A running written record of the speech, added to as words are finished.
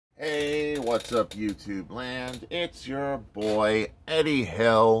Hey, what's up, YouTube land? It's your boy, Eddie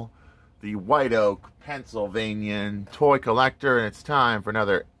Hill, the White Oak, Pennsylvanian toy collector, and it's time for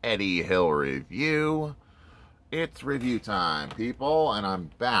another Eddie Hill review. It's review time, people, and I'm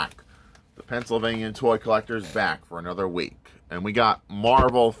back. The Pennsylvanian toy collector's back for another week. And we got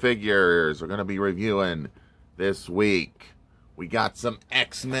Marvel figures we're going to be reviewing this week. We got some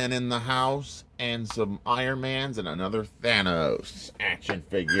X-Men in the house, and some Iron Mans, and another Thanos action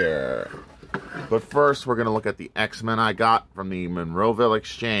figure. But first, we're going to look at the X-Men I got from the Monroeville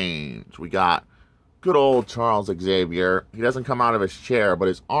Exchange. We got good old Charles Xavier. He doesn't come out of his chair, but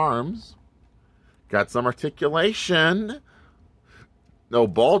his arms got some articulation. No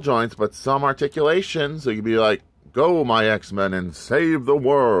ball joints, but some articulation. So you can be like, go, my X-Men, and save the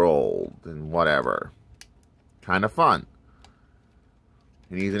world, and whatever. Kind of fun.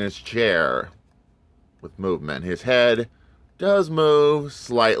 And he's in his chair with movement. His head does move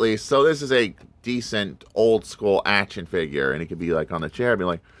slightly. So this is a decent old school action figure. And he could be like on the chair and be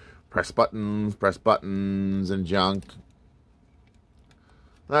like, press buttons and junk.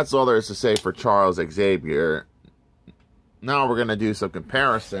 That's all there is to say for Charles Xavier. Now we're going to do some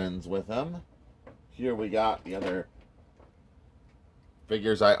comparisons with him. Here we got the other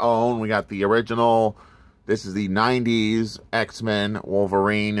figures I own. We got the original. This is the 90s X-Men,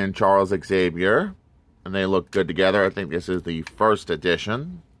 Wolverine, and Charles Xavier. And they look good together. I think this is the first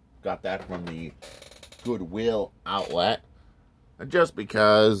edition. Got that from the Goodwill outlet. And just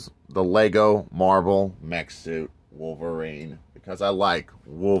because the Lego Marvel mech suit Wolverine. Because I like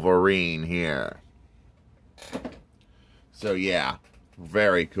Wolverine here. So yeah,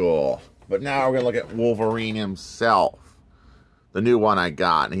 very cool. But now we're going to look at Wolverine himself. The new one I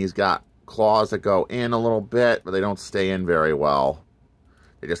got. And he's got claws that go in a little bit, but they don't stay in very well.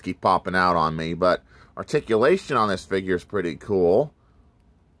 They just keep popping out on me. But articulation on this figure is pretty cool.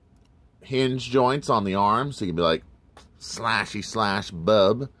 Hinge joints on the arms, so you can be like slashy slash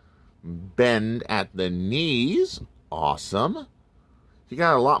bub. Bend at the knees. Awesome. He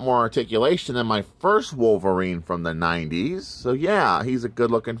got a lot more articulation than my first Wolverine from the 90s. So yeah, he's a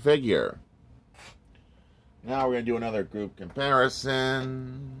good looking figure. Now we're going to do another group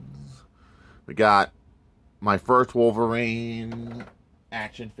comparison. We got my first Wolverine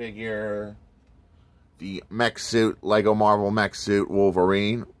action figure, the mech suit, Lego Marvel mech suit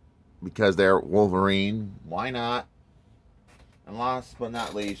Wolverine, because they're Wolverine. Why not? And last but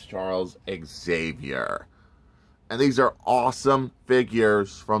not least, Charles Xavier. And these are awesome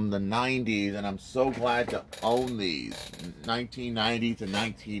figures from the 90s, and I'm so glad to own these. 1990 to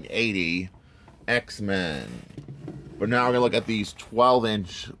 1980 X-Men. But now we're going to look at these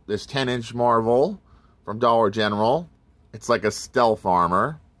 12-inch, this 10-inch Marvel from Dollar General. It's like a stealth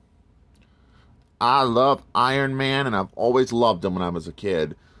armor. I love Iron Man, and I've always loved him when I was a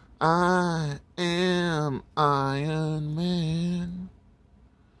kid. I am Iron Man.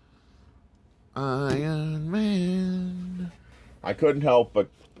 Iron Man. I couldn't help but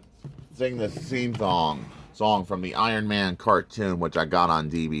sing this theme song from the Iron Man cartoon, which I got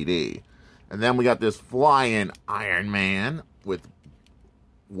on DVD. And then we got this flying Iron Man with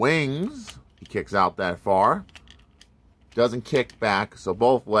wings. He kicks out that far. Doesn't kick back, so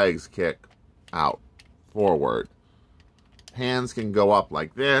both legs kick out, forward. Hands can go up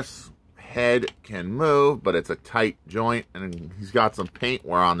like this. Head can move, but it's a tight joint. And he's got some paint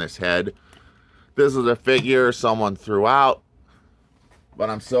wear on this head. This is a figure someone threw out, but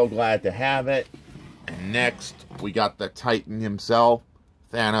I'm so glad to have it. And next, we got the Titan himself.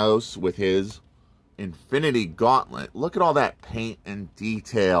 Thanos with his Infinity Gauntlet. Look at all that paint and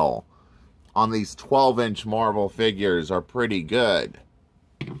detail on these 12-inch Marvel figures are pretty good.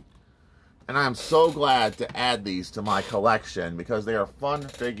 And I'm so glad to add these to my collection because they are fun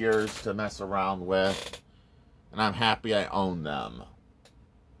figures to mess around with. And I'm happy I own them.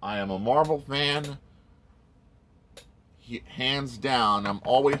 I am a Marvel fan. Hands down, I'm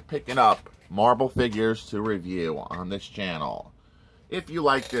always picking up Marvel figures to review on this channel. If you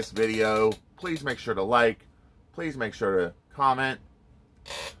like this video, please make sure to like, please make sure to comment,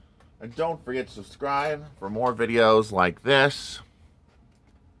 and don't forget to subscribe for more videos like this.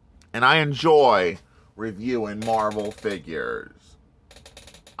 And I enjoy reviewing Marvel figures.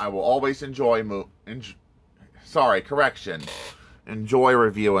 I will always enjoy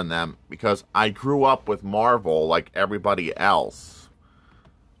reviewing them because I grew up with Marvel like everybody else.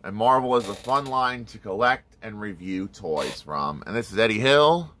 And Marvel is a fun line to collect and review toys from. And this is Eddie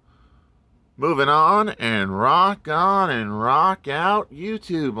Hill. Moving on and rock out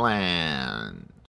YouTube land.